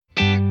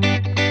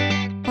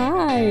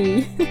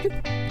Hi!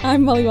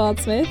 I'm Molly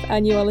Wildsmith,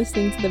 and you are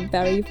listening to the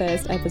very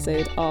first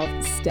episode of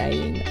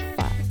Staying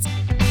Fat.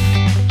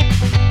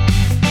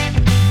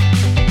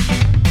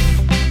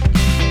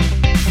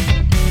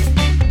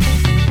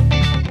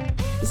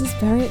 This is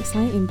very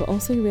exciting, but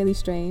also really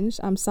strange.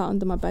 I'm sat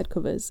under my bed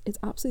covers. It's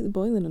absolutely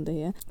boiling under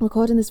here. I'm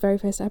recording this very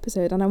first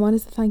episode, and I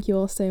wanted to thank you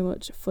all so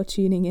much for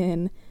tuning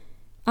in.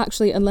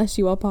 Actually, unless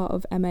you are part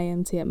of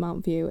MAMT at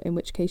Mount View, in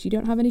which case you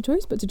don't have any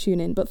choice but to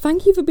tune in. But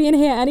thank you for being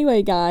here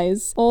anyway,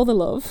 guys. All the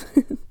love.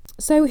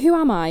 So who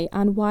am I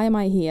and why am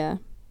I here?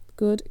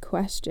 Good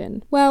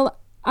question. Well,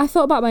 I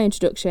thought about my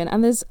introduction,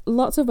 and there's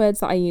lots of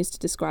words that I use to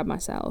describe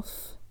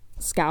myself.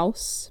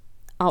 Scouse,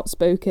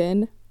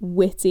 outspoken,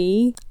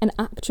 witty, an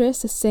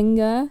actress, a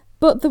singer.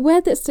 But the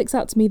word that sticks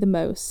out to me the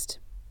most,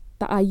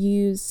 that I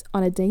use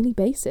on a daily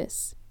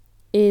basis,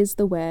 is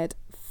the word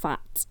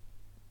fat.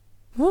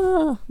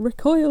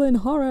 Recoil in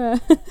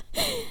horror.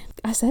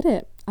 I said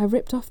it. I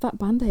ripped off that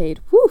band-aid.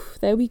 Whew,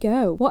 there we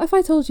go. What if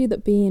I told you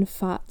that being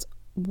fat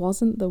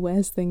wasn't the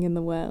worst thing in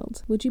the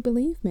world? Would you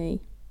believe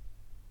me?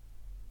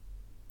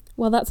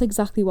 Well, that's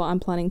exactly what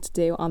I'm planning to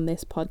do on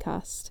this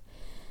podcast.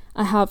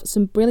 I have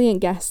some brilliant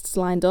guests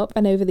lined up,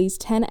 and over these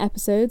 10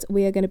 episodes,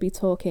 we are going to be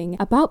talking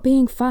about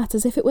being fat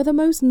as if it were the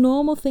most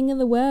normal thing in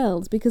the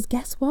world, because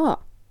guess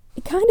what?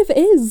 It kind of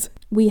is.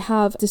 We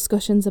have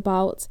discussions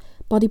about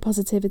body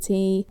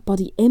positivity,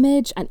 body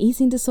image and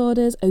eating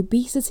disorders,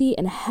 obesity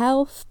and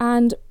health,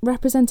 and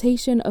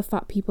representation of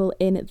fat people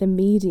in the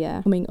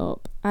media coming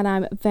up. And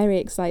I'm very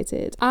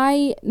excited.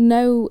 I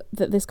know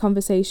that this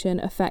conversation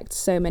affects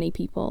so many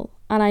people,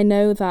 and I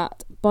know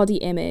that body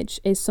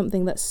image is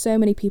something that so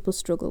many people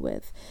struggle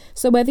with.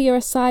 So whether you're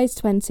a size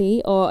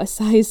 20 or a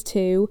size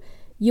 2,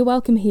 you're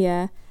welcome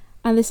here.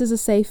 And this is a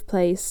safe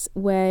place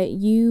where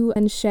you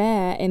can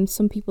share in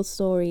some people's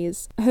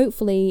stories.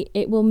 Hopefully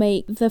it will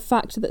make the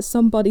fact that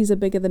some bodies are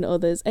bigger than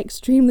others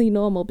extremely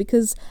normal,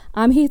 because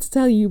I'm here to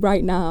tell you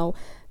right now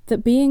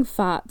that being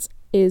fat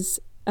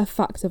is a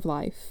fact of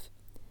life.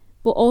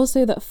 But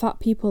also that fat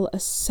people are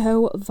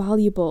so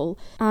valuable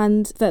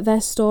and that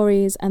their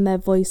stories and their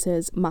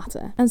voices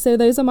matter. And so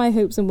those are my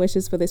hopes and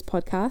wishes for this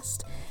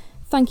podcast.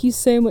 Thank you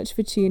so much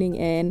for tuning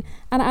in,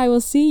 and I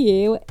will see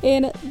you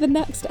in the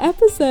next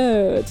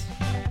episode.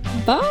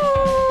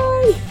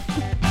 Bye!